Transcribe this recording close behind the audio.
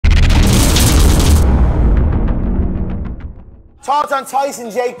Thoughts on Tyson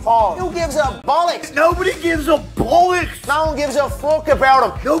Jake Paul? Who gives a bollocks? Nobody gives a bollocks. No one gives a fuck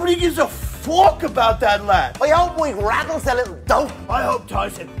about him. Nobody gives a fuck about that lad. I hope Mike rattles that little dope. I hope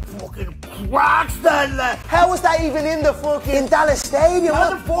Tyson fucking cracks that lad. How was that even in the fucking Dallas Stadium?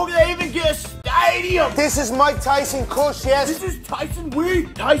 How the fuck did they even get a stadium? This is Mike Tyson Kush, yes. This is Tyson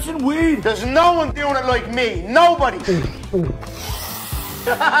Weed. Tyson Weed. There's no one doing it like me. Nobody.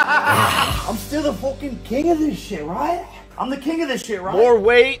 I'm still the fucking king of this shit, right? I'm the king of this shit, right? More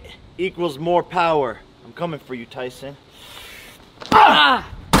weight equals more power. I'm coming for you, Tyson. Ah!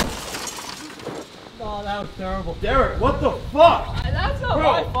 Oh, that was terrible. Derek, what the fuck? That's not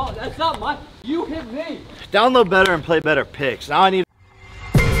my fault. That's not my... You hit me. Download better and play better picks. Now I need...